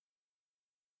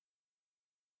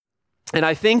And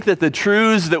I think that the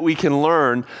truths that we can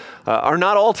learn are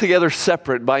not altogether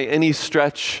separate by any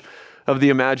stretch of the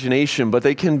imagination, but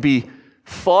they can be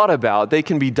thought about, they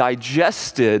can be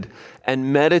digested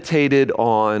and meditated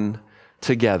on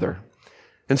together.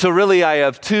 And so really I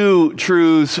have two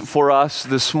truths for us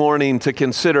this morning to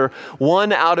consider,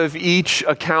 one out of each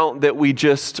account that we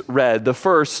just read. The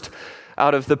first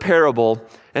out of the parable,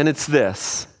 and it's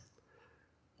this: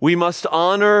 we must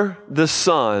honor the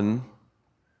Son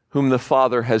whom the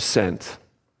Father has sent.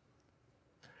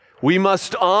 We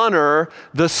must honor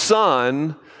the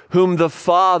Son whom the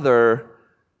Father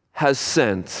has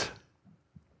sent.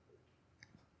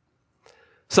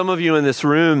 Some of you in this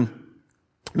room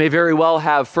may very well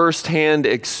have firsthand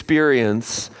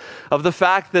experience of the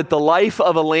fact that the life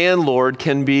of a landlord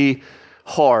can be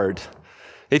hard.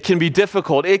 It can be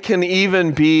difficult. It can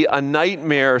even be a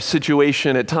nightmare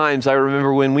situation at times. I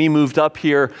remember when we moved up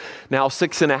here now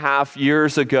 6.5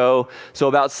 years ago, so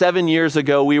about 7 years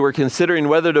ago, we were considering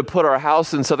whether to put our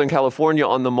house in Southern California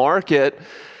on the market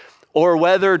or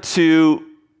whether to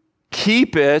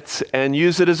keep it and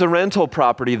use it as a rental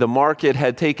property. The market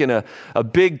had taken a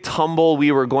big tumble.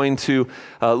 We were going to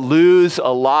lose a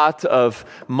lot of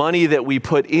money that we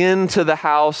put into the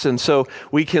house. And so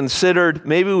we considered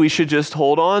maybe we should just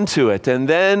hold on to it. And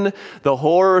then the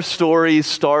horror stories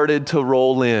started to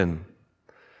roll in.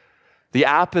 The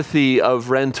apathy of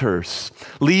renters,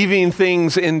 leaving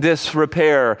things in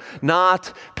disrepair,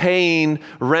 not paying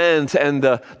rent, and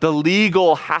the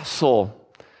legal hassle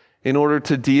in order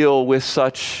to deal with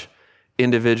such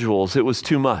individuals. It was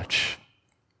too much.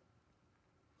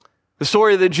 The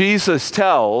story that Jesus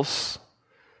tells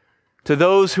to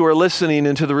those who are listening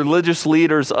and to the religious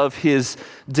leaders of his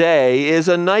day is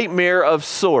a nightmare of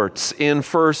sorts in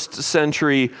first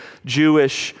century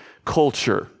Jewish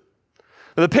culture.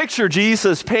 The picture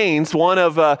Jesus paints, one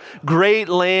of great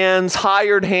lands,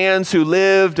 hired hands who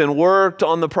lived and worked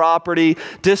on the property,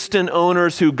 distant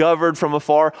owners who governed from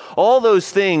afar. All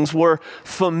those things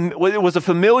it was a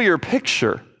familiar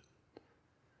picture.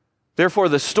 Therefore,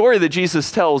 the story that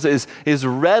Jesus tells is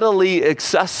readily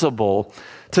accessible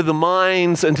to the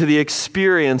minds and to the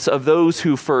experience of those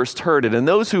who first heard it. And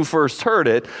those who first heard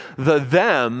it, the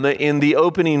them in the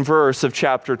opening verse of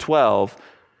chapter 12,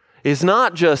 is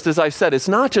not just, as I said, it's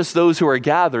not just those who are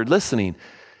gathered listening.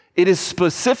 It is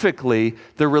specifically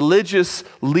the religious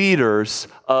leaders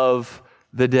of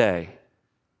the day.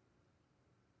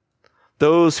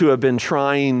 Those who have been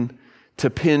trying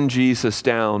to pin Jesus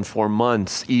down for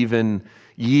months, even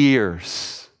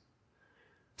years.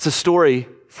 It's a story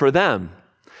for them.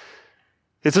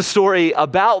 It's a story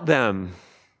about them.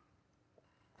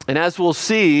 And as we'll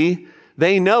see,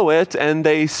 they know it and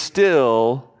they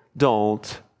still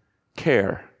don't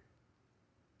care.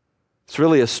 It's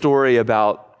really a story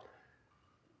about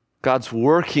God's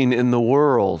working in the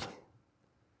world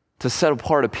to set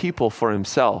apart a people for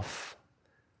himself.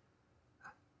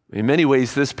 In many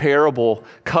ways, this parable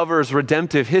covers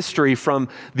redemptive history from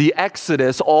the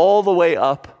Exodus all the way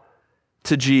up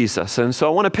to Jesus. And so I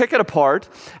want to pick it apart,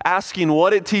 asking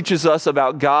what it teaches us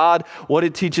about God, what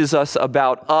it teaches us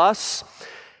about us.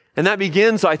 And that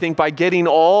begins, I think, by getting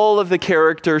all of the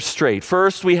characters straight.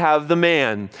 First, we have the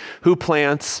man who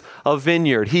plants a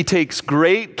vineyard. He takes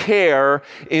great care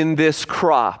in this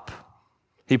crop.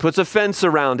 He puts a fence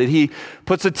around it. He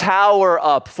puts a tower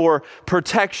up for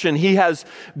protection. He has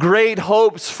great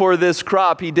hopes for this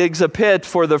crop. He digs a pit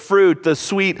for the fruit, the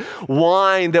sweet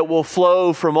wine that will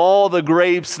flow from all the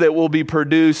grapes that will be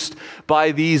produced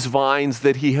by these vines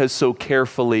that he has so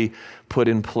carefully put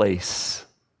in place.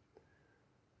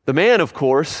 The man, of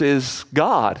course, is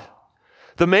God.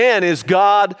 The man is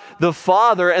God the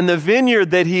Father, and the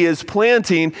vineyard that he is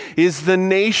planting is the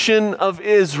nation of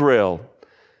Israel.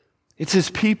 It's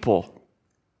his people.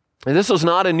 And this was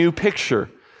not a new picture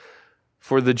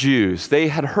for the Jews. They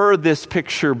had heard this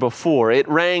picture before. It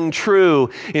rang true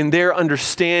in their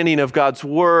understanding of God's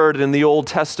word in the Old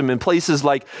Testament. Places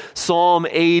like Psalm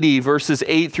 80, verses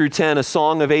 8 through 10, a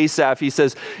song of Asaph. He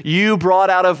says, "You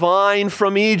brought out a vine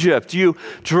from Egypt. You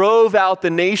drove out the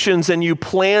nations and you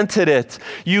planted it.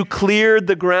 You cleared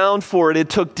the ground for it. It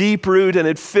took deep root and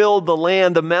it filled the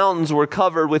land. The mountains were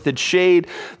covered with its shade,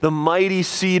 the mighty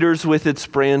cedars with its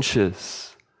branches."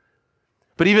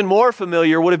 But even more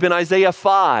familiar would have been Isaiah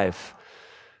 5.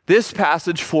 This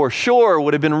passage for sure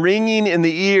would have been ringing in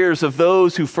the ears of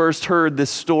those who first heard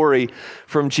this story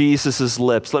from Jesus'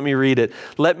 lips. Let me read it.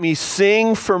 "Let me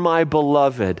sing for my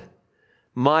beloved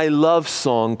my love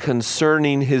song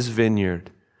concerning his vineyard.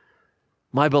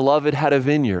 My beloved had a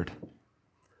vineyard.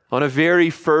 On a very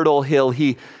fertile hill,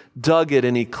 he dug it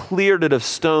and he cleared it of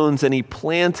stones and he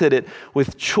planted it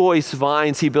with choice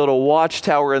vines. He built a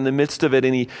watchtower in the midst of it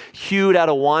and he hewed out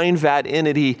a wine vat in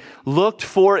it. He looked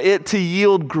for it to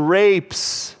yield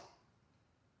grapes,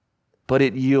 but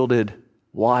it yielded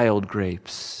wild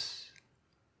grapes.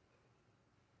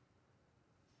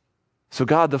 So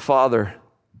God the Father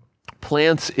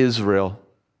plants Israel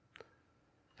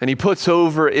and he puts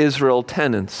over Israel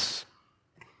tenants.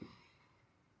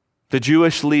 The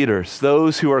Jewish leaders,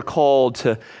 those who are called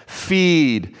to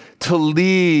feed, to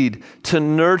lead, to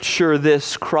nurture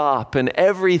this crop. And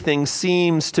everything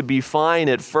seems to be fine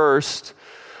at first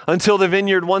until the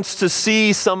vineyard wants to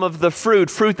see some of the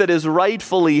fruit that is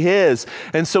rightfully his.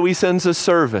 And so he sends a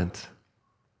servant.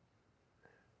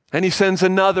 And he sends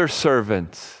another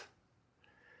servant.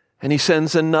 And he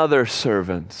sends another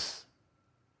servant.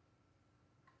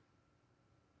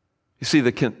 You see,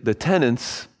 the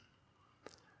tenants,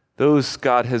 those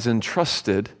God has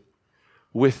entrusted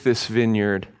with this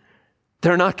vineyard,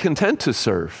 they're not content to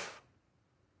serve.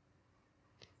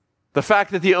 The fact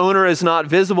that the owner is not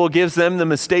visible gives them the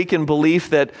mistaken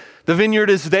belief that the vineyard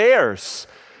is theirs,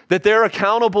 that they're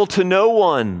accountable to no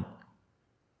one,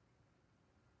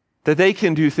 that they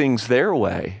can do things their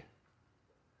way,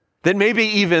 that maybe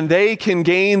even they can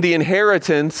gain the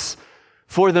inheritance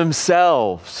for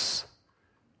themselves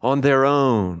on their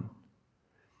own.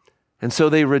 And so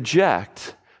they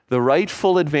reject the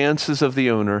rightful advances of the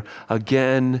owner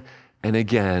again and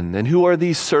again. And who are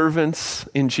these servants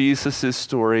in Jesus'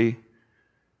 story?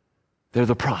 They're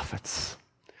the prophets.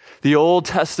 The Old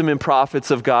Testament prophets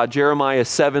of God. Jeremiah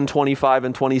 7:25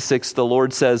 and 26, the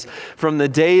Lord says, "From the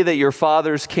day that your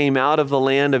fathers came out of the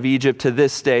land of Egypt to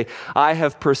this day, I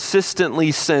have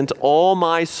persistently sent all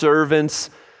my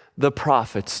servants, the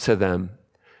prophets, to them,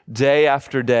 day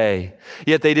after day.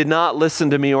 Yet they did not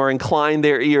listen to me or incline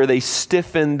their ear. They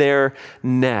stiffened their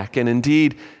neck." And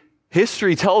indeed,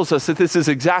 history tells us that this is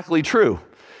exactly true.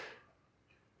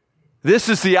 This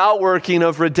is the outworking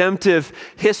of redemptive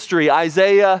history.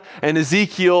 Isaiah and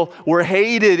Ezekiel were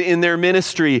hated in their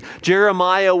ministry.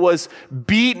 Jeremiah was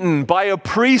beaten by a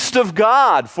priest of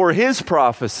God for his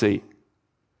prophecy.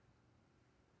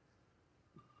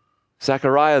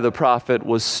 Zechariah the prophet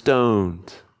was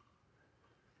stoned.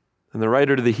 And the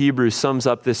writer to the Hebrews sums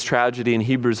up this tragedy in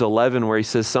Hebrews 11, where he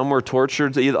says, "Some were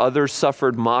tortured, others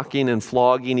suffered mocking and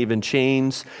flogging, even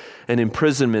chains and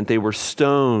imprisonment. They were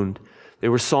stoned. They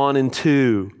were sawn in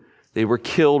two. They were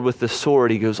killed with the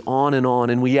sword." He goes on.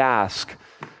 And we ask,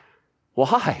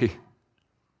 why?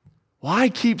 Why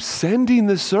keep sending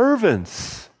the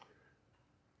servants?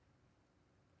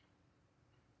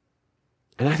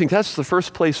 And I think that's the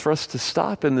first place for us to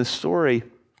stop in this story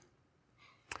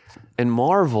and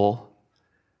marvel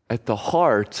at the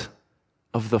heart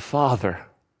of the Father.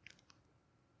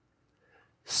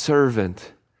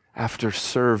 Servant after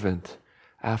servant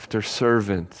after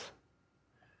servant.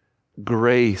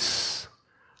 Grace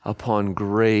upon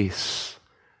grace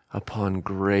upon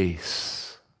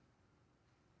grace.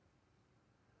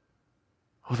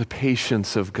 Oh, the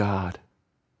patience of God.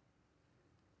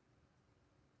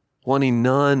 Wanting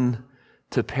none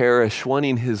to perish,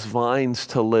 wanting his vines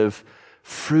to live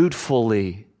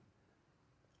fruitfully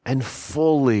and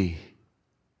fully.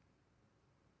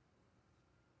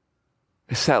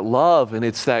 It's that love and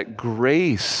it's that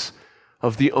grace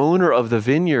of the owner of the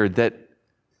vineyard that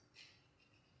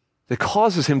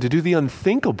causes him to do the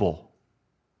unthinkable.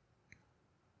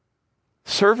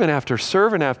 Servant after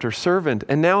servant after servant.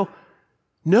 And now,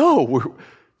 no,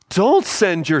 don't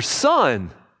send your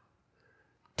son.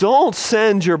 Don't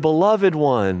send your beloved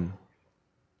one.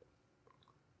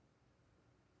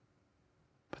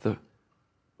 But the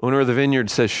owner of the vineyard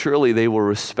says, surely they will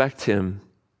respect him.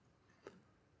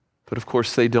 But of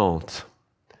course they don't.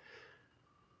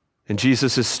 In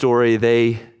Jesus' story,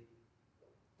 they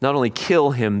not only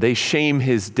kill him, they shame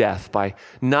his death by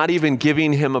not even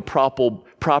giving him a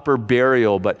proper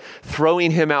burial, but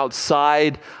throwing him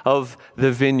outside of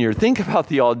the vineyard. Think about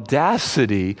the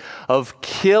audacity of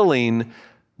killing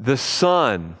the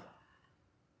Son.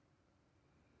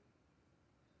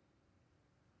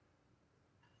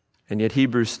 And yet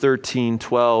Hebrews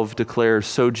 13:12 declares,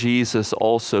 "So Jesus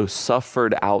also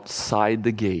suffered outside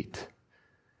the gate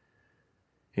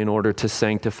in order to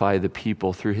sanctify the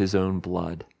people through his own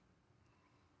blood."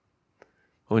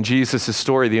 Well, in Jesus'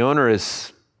 story, the owner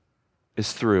is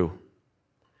through.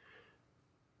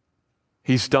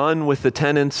 He's done with the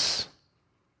tenants.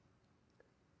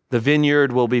 The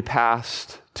vineyard will be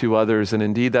passed to others. And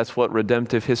indeed, that's what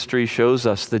redemptive history shows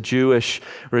us. The Jewish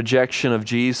rejection of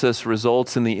Jesus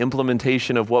results in the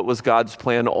implementation of what was God's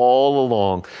plan all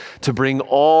along, to bring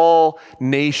all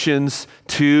nations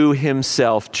to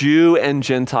himself, Jew and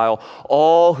Gentile,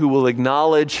 all who will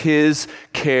acknowledge his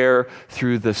care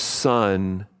through the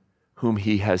Son whom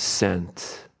he has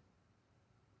sent.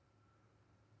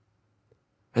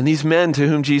 And these men to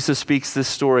whom Jesus speaks this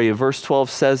story, verse 12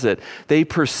 says it, they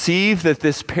perceive that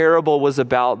this parable was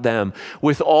about them,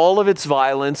 with all of its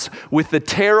violence, with the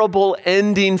terrible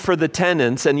ending for the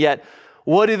tenants, and yet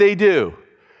what do?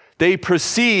 They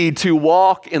proceed to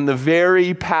walk in the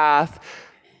very path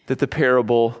that the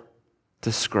parable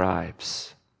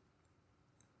describes.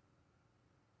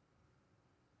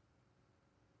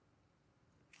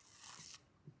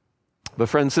 But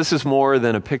friends, this is more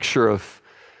than a picture of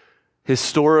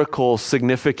historical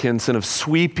significance and of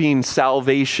sweeping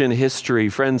salvation history.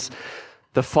 Friends,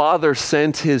 the Father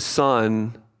sent his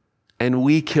Son and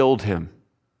we killed him.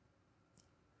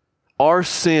 Our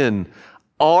sin,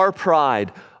 our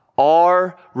pride,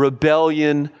 our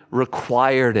rebellion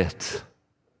required it.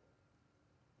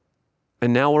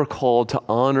 And now we're called to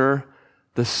honor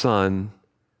the Son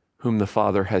whom the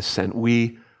Father has sent.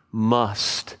 We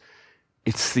must.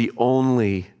 It's the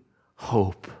only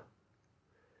hope.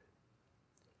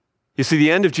 You see,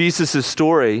 the end of Jesus'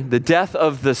 story, the death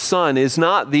of the Son, is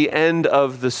not the end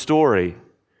of the story.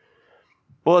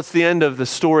 Well, it's the end of the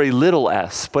story, little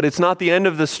s, but it's not the end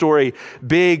of the story,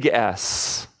 big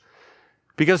S.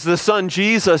 Because the Son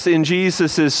Jesus in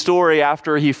Jesus' story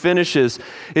after he finishes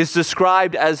is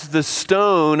described as the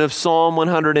stone of Psalm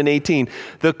 118,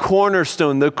 the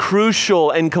cornerstone, the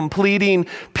crucial and completing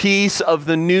piece of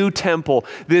the new temple,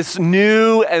 this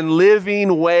new and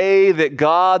living way that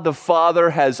God the Father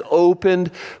has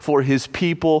opened for his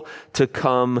people to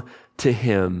come to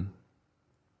him.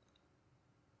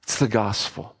 It's the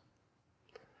gospel.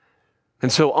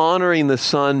 And so honoring the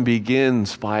Son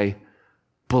begins by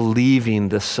believing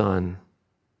the Son,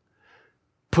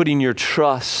 putting your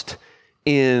trust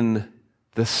in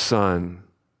the Son.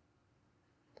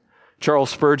 Charles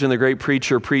Spurgeon, the great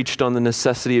preacher, preached on the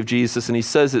necessity of Jesus, and he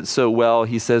says it so well.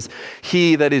 He says,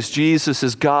 "He, that is Jesus,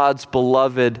 is God's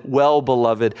beloved,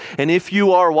 well-beloved, and if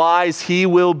you are wise, he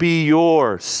will be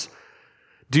yours.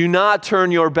 Do not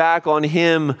turn your back on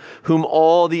him whom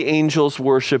all the angels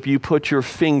worship. You put your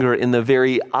finger in the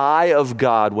very eye of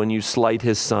God when you slight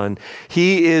his Son.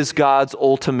 He is God's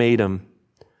ultimatum.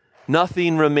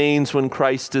 Nothing remains when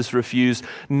Christ is refused.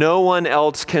 No one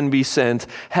else can be sent.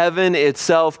 Heaven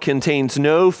itself contains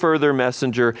no further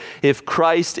messenger. If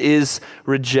Christ is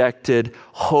rejected,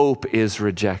 hope is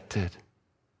rejected.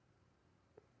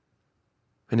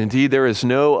 And indeed, there is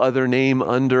no other name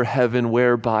under heaven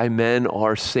whereby men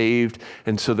are saved.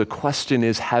 And so the question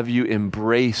is, have you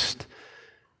embraced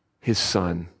his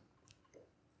Son?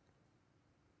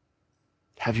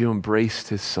 Have you embraced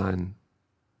his Son?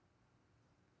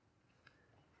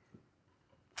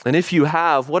 And if you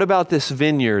have, what about this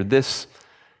vineyard, this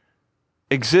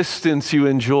existence you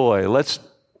enjoy? Let's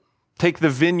take the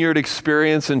vineyard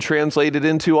experience and translate it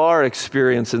into our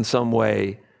experience in some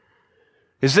way.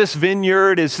 Is this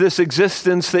vineyard, is this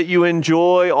existence that you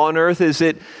enjoy on earth, is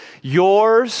it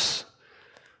yours?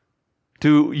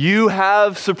 Do you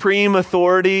have supreme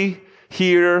authority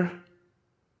here?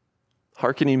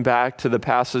 Hearkening back to the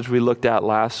passage we looked at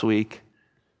last week.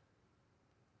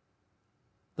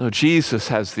 No, Jesus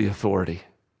has the authority.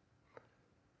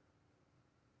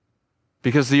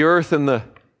 Because the earth and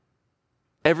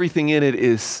everything in it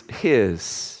is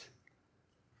his.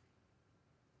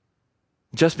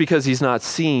 Just because he's not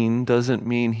seen doesn't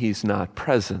mean he's not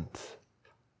present.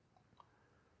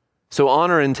 So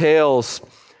honor entails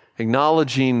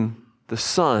acknowledging the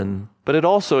Son, but it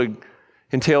also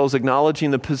entails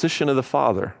acknowledging the position of the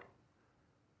Father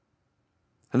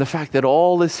and the fact that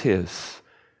all is his,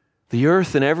 the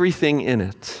earth and everything in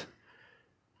it.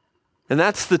 And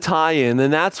that's the tie-in,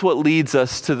 and that's what leads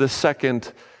us to the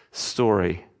second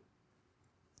story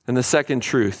and the second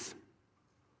truth,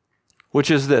 which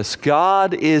is this: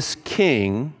 God is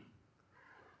king,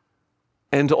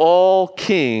 and all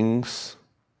kings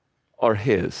are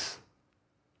his.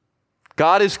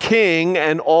 God is king,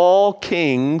 and all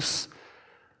kings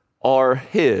are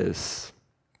his.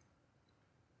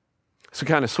 So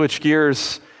kind of switch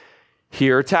gears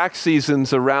here. Tax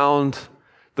season's around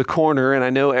the corner, and I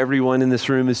know everyone in this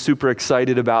room is super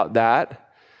excited about that.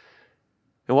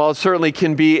 And while it certainly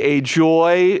can be a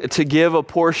joy to give a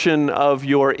portion of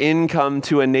your income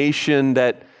to a nation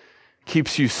that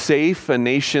keeps you safe, a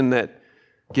nation that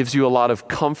gives you a lot of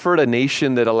comfort, a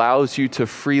nation that allows you to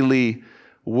freely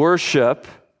worship,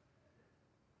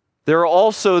 there are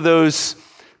also those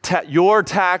your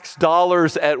tax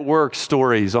dollars at work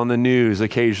stories on the news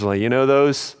occasionally. You know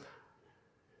those?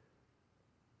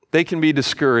 They can be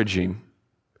discouraging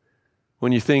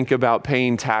when you think about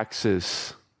paying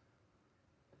taxes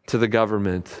to the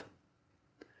government.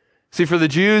 See, for the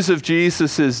Jews of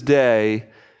Jesus' day,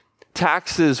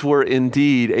 taxes were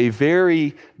indeed a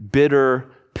very bitter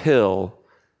pill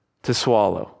to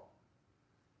swallow.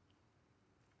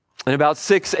 In about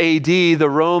 6 AD, the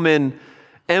Roman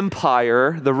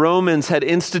Empire, the Romans had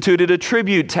instituted a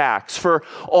tribute tax for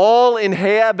all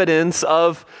inhabitants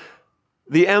of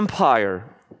the empire.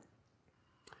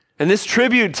 And this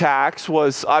tribute tax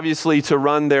was obviously to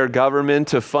run their government,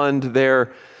 to fund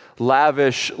their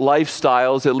lavish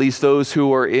lifestyles, at least those who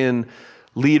were in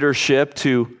leadership,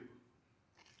 to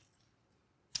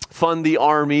fund the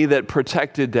army that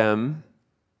protected them.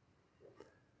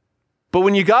 But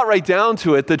when you got right down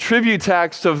to it, the tribute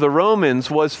tax of the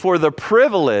Romans was for the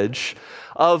privilege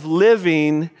of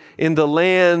living in the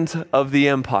land of the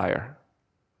empire.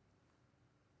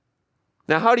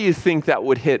 Now, how do you think that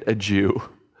would hit a Jew?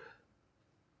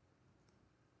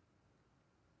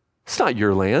 It's not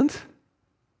your land.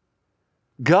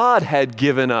 God had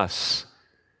given us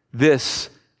this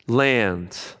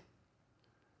land.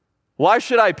 Why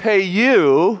should I pay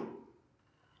you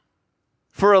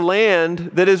for a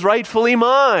land that is rightfully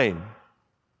mine?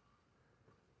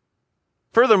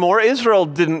 Furthermore, Israel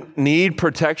didn't need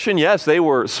protection. Yes, they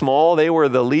were small. They were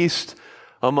the least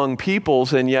among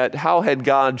peoples. And yet, how had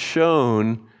God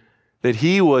shown that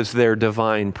He was their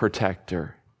divine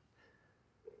protector?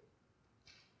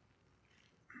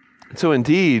 So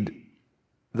indeed,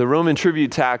 the Roman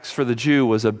tribute tax for the Jew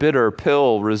was a bitter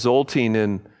pill, resulting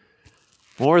in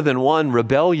more than one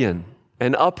rebellion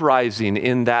and uprising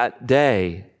in that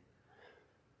day.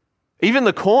 Even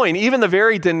the coin, even the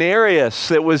very denarius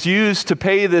that was used to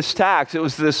pay this tax, it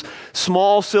was this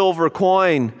small silver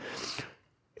coin.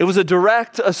 It was a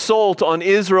direct assault on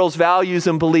Israel's values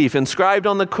and belief. Inscribed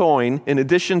on the coin, in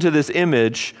addition to this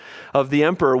image of the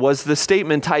emperor, was the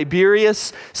statement,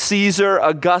 Tiberius Caesar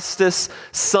Augustus,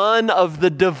 son of the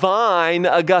divine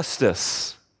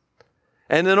Augustus.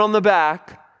 And then on the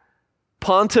back,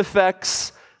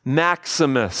 Pontifex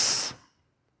Maximus.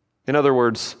 In other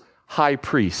words, high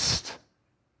priest.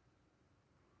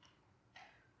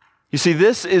 You see,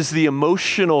 this is the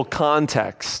emotional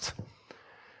context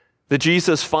that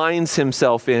Jesus finds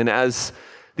himself in as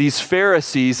these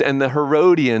Pharisees and the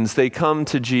Herodians, they come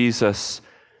to Jesus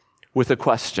with a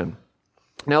question.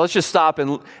 Now let's just stop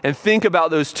and think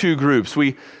about those two groups.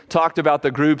 We talked about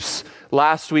the groups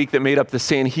last week that made up the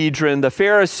Sanhedrin. The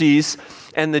Pharisees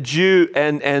and the Jew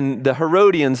and the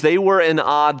Herodians, they were an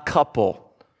odd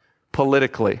couple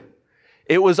politically.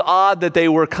 It was odd that they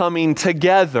were coming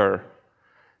together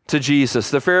to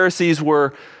Jesus. The Pharisees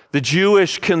were the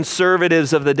Jewish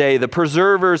conservatives of the day, the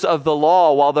preservers of the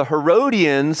law, while the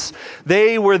Herodians,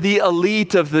 they were the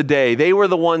elite of the day. They were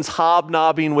the ones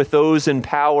hobnobbing with those in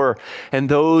power and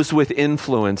those with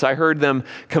influence. I heard them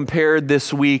compared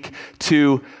this week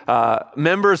to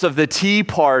members of the Tea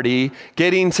Party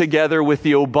getting together with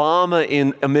the Obama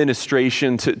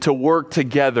administration to work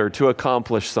together to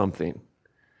accomplish something.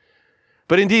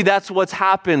 But indeed, that's what's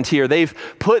happened here. They've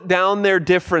put down their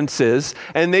differences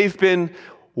and they've been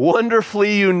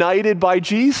wonderfully united by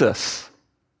Jesus,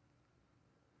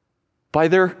 by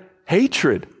their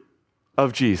hatred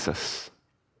of Jesus.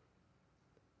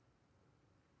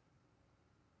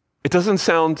 It doesn't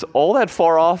sound all that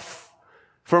far off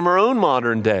from our own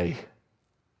modern day.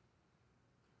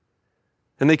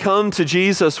 And they come to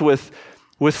Jesus with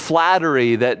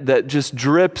flattery that just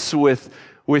drips with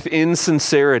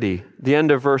insincerity. The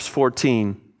end of verse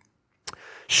 14.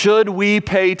 Should we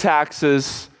pay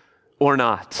taxes or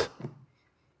not?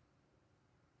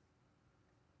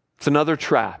 It's another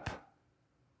trap.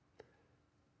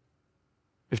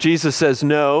 If Jesus says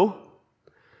no,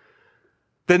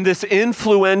 then this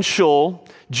influential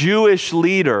Jewish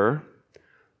leader,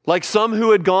 like some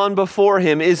who had gone before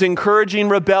him, is encouraging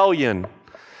rebellion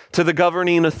to the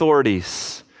governing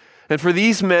authorities. And for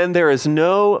these men, there is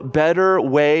no better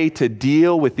way to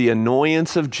deal with the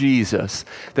annoyance of Jesus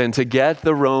than to get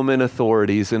the Roman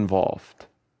authorities involved.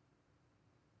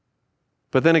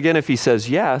 But then again, if he says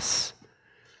yes,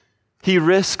 he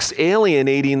risks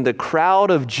alienating the crowd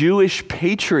of Jewish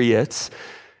patriots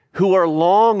who are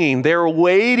longing, they're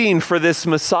waiting for this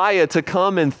Messiah to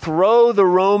come and throw the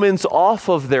Romans off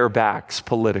of their backs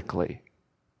politically.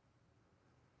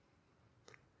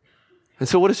 And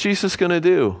so what is Jesus going to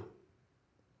do?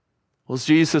 Well, as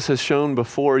Jesus has shown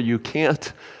before, you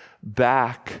can't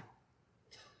back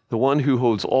the one who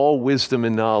holds all wisdom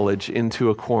and knowledge, into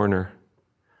a corner.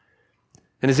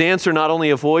 And his answer not only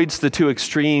avoids the two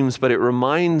extremes, but it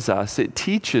reminds us, it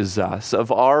teaches us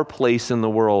of our place in the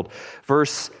world.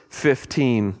 Verse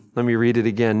 15, let me read it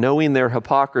again. Knowing their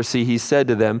hypocrisy, he said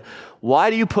to them, "Why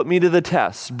do you put me to the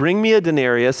test? Bring me a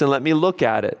denarius and let me look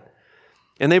at it."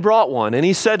 And they brought one. And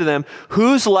he said to them,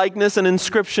 "Whose likeness and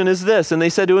inscription is this?" And they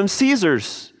said to him,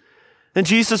 "Caesar's." And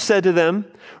Jesus said to them,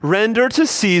 "Render to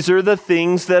Caesar the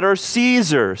things that are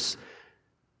Caesar's,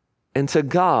 and to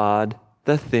God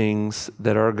the things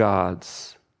that are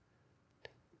God's."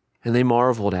 And they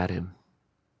marveled at him.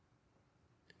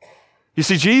 You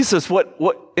see, Jesus,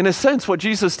 in a sense, what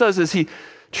Jesus does is he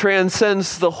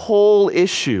transcends the whole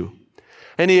issue.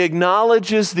 And he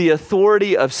acknowledges the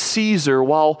authority of Caesar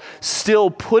while still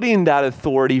putting that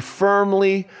authority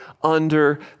firmly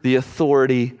under the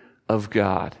authority of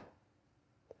God.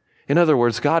 In other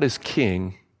words, God is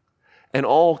king, and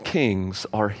all kings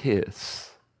are his.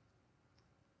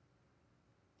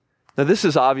 Now,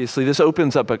 this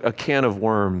opens up a can of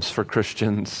worms for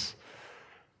Christians.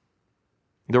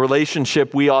 The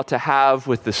relationship we ought to have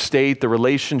with the state, the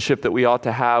relationship that we ought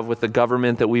to have with the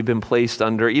government that we've been placed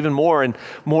under, even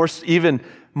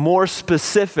more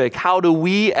specific, how do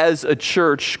we as a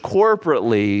church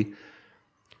corporately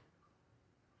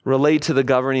relate to the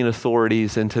governing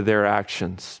authorities and to their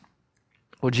actions?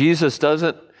 Well, Jesus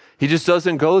just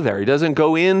doesn't go there. He doesn't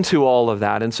go into all of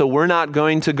that. And so we're not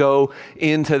going to go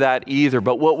into that either.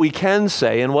 But what we can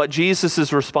say, and what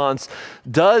Jesus' response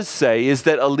does say, is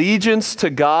that allegiance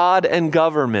to God and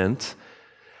government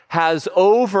has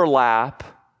overlap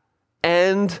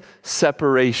and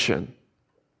separation.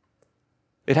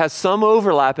 It has some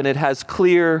overlap and it has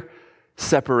clear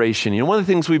separation. You know, one of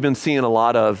the things we've been seeing a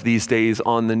lot of these days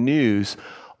on the news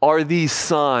are these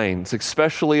signs,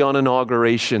 especially on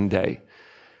Inauguration Day.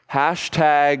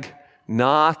 Hashtag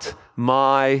not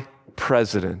my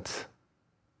president.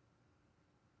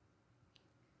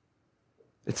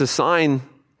 It's a sign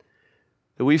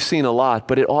that we've seen a lot,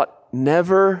 but it ought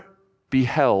never be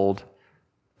held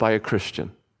by a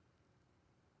Christian.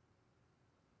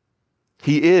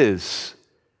 He is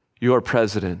your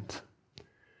president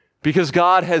because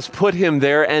God has put him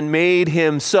there and made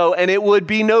him so, and it would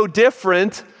be no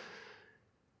different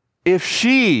if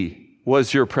she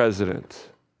was your president.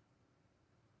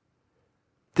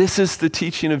 This is the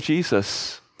teaching of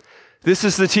Jesus. This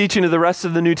is the teaching of the rest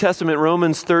of the New Testament.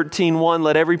 Romans 13:1,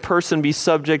 let every person be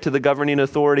subject to the governing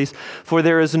authorities, for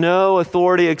there is no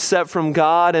authority except from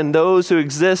God, and those who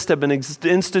exist have been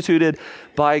instituted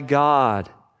by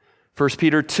God. 1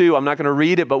 Peter 2, I'm not going to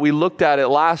read it, but we looked at it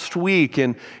last week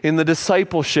in the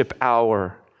discipleship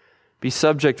hour. Be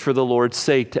subject for the Lord's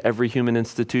sake to every human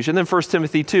institution. Then 1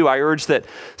 Timothy 2, I urge that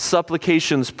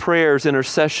supplications, prayers,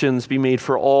 intercessions be made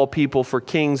for all people, for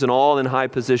kings and all in high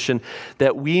position,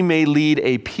 that we may lead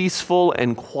a peaceful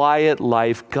and quiet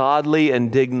life, godly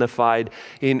and dignified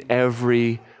in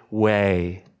every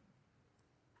way.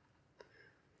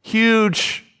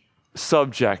 Huge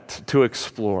subject to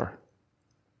explore.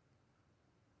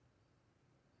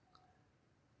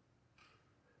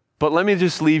 But let me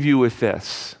just leave you with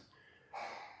this.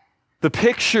 The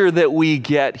picture that we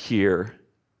get here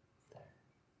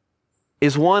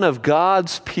is one of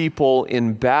God's people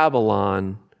in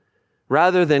Babylon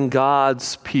rather than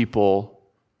God's people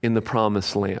in the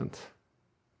promised land.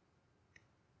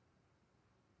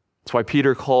 That's why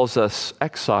Peter calls us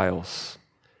exiles,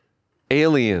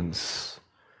 aliens.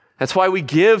 That's why we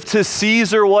give to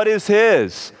Caesar what is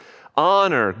his: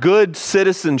 honor, good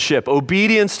citizenship,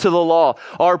 obedience to the law,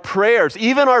 our prayers,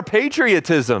 even our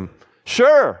patriotism.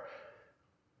 Sure.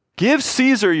 Give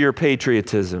Caesar your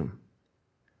patriotism.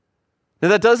 Now,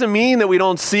 that doesn't mean that we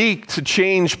don't seek to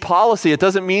change policy. It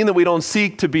doesn't mean that we don't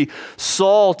seek to be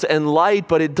salt and light,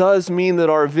 but it does mean that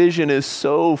our vision is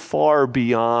so far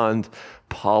beyond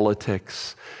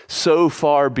politics, so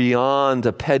far beyond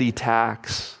a petty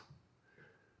tax.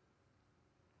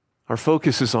 Our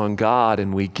focus is on God,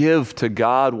 and we give to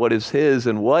God what is his.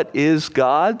 And what is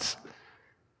God's?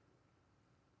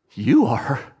 You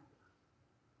are.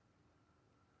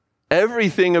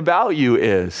 Everything about you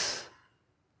is.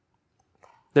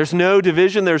 There's no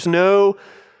division. There's no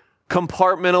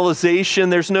compartmentalization.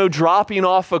 There's no dropping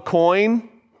off a coin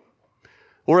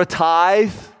or a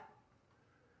tithe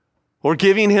or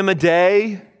giving him a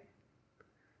day.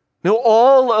 No,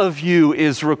 all of you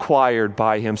is required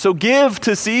by him. So give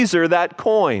to Caesar that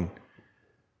coin.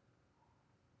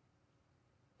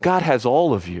 God has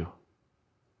all of you.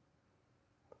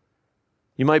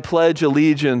 You might pledge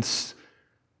allegiance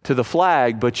to the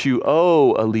flag, but you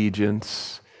owe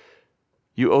allegiance.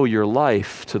 You owe your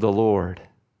life to the Lord.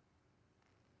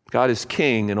 God is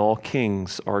king, and all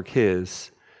kings are his.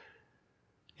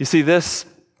 You see, this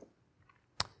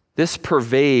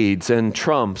pervades and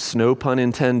trumps, no pun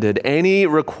intended, any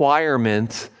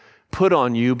requirement put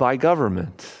on you by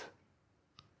government.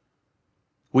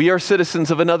 We are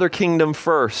citizens of another kingdom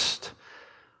first,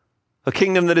 a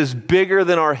kingdom that is bigger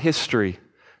than our history.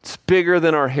 It's bigger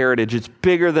than our heritage. It's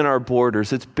bigger than our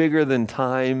borders. It's bigger than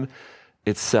time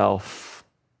itself.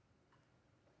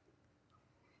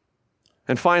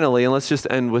 And finally, and let's just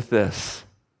end with this.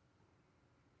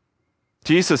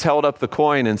 Jesus held up the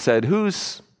coin and said,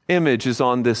 "Whose image is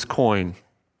on this coin?"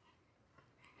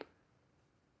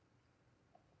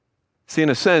 See, in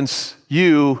a sense,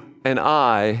 you and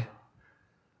I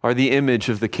are the image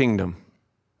of the kingdom.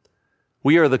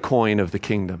 We are the coin of the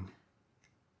kingdom.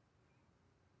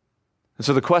 And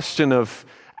so the question of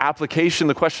application,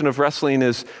 the question of wrestling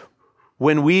is,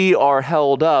 when we are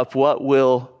held up,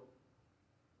 what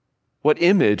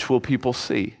image will people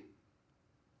see?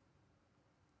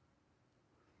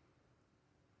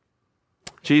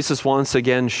 Jesus once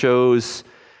again shows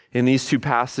in these two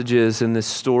passages, in this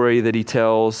story that he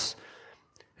tells,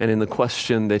 and in the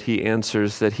question that he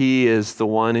answers, that he is the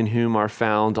one in whom are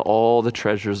found all the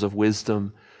treasures of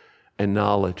wisdom and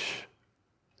knowledge.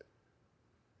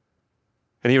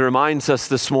 And he reminds us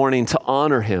this morning to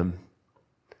honor him,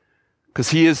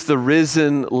 because he is the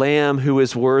risen Lamb who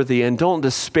is worthy. And don't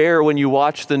despair when you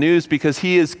watch the news, because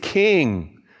he is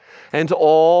king, and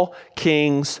all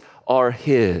kings are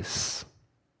his.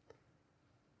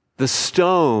 The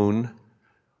stone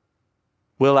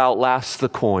will outlast the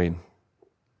coin.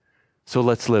 So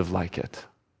let's live like it.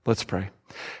 Let's pray.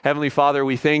 Heavenly Father,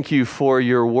 we thank you for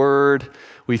your word.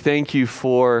 We thank you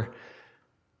for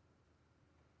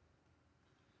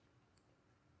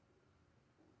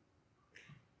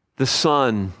the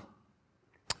Son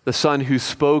who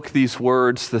spoke these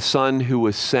words, the Son who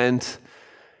was sent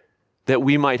that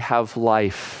we might have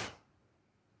life.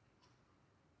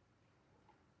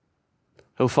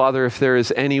 Oh, Father, if there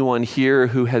is anyone here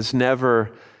who has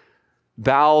never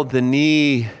bowed the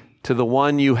knee to the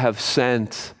one you have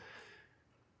sent,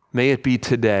 may it be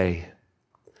today.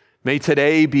 May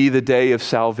today be the day of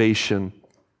salvation.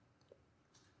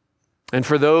 And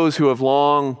for those who have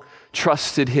long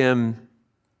trusted him,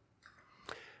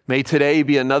 may today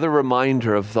be another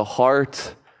reminder of the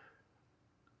heart,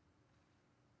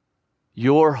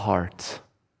 your heart,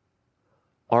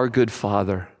 our good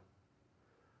Father,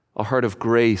 a heart of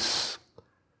grace,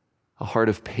 a heart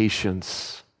of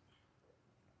patience,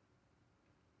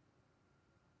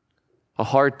 a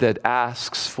heart that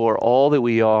asks for all that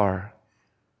we are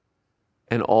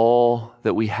and all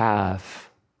that we have.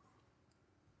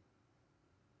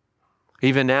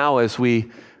 Even now, as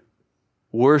we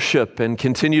worship and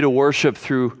continue to worship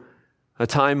through a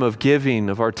time of giving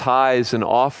of our tithes and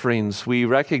offerings, we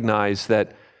recognize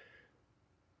that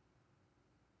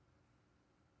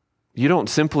you don't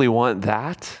simply want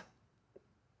that.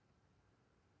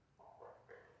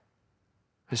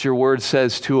 As your word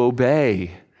says, to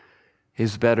obey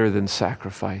is better than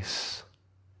sacrifice.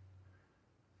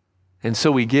 And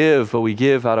so we give, but we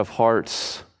give out of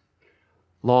hearts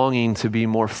longing to be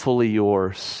more fully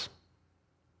yours.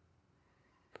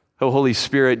 Oh, Holy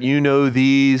Spirit, you know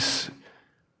these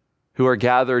who are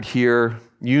gathered here.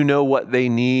 You know what they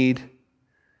need.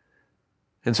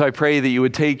 And so I pray that you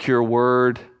would take your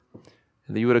word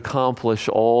and that you would accomplish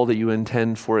all that you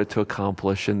intend for it to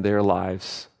accomplish in their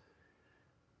lives.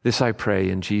 This I pray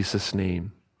in Jesus'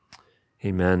 name.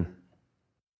 Amen.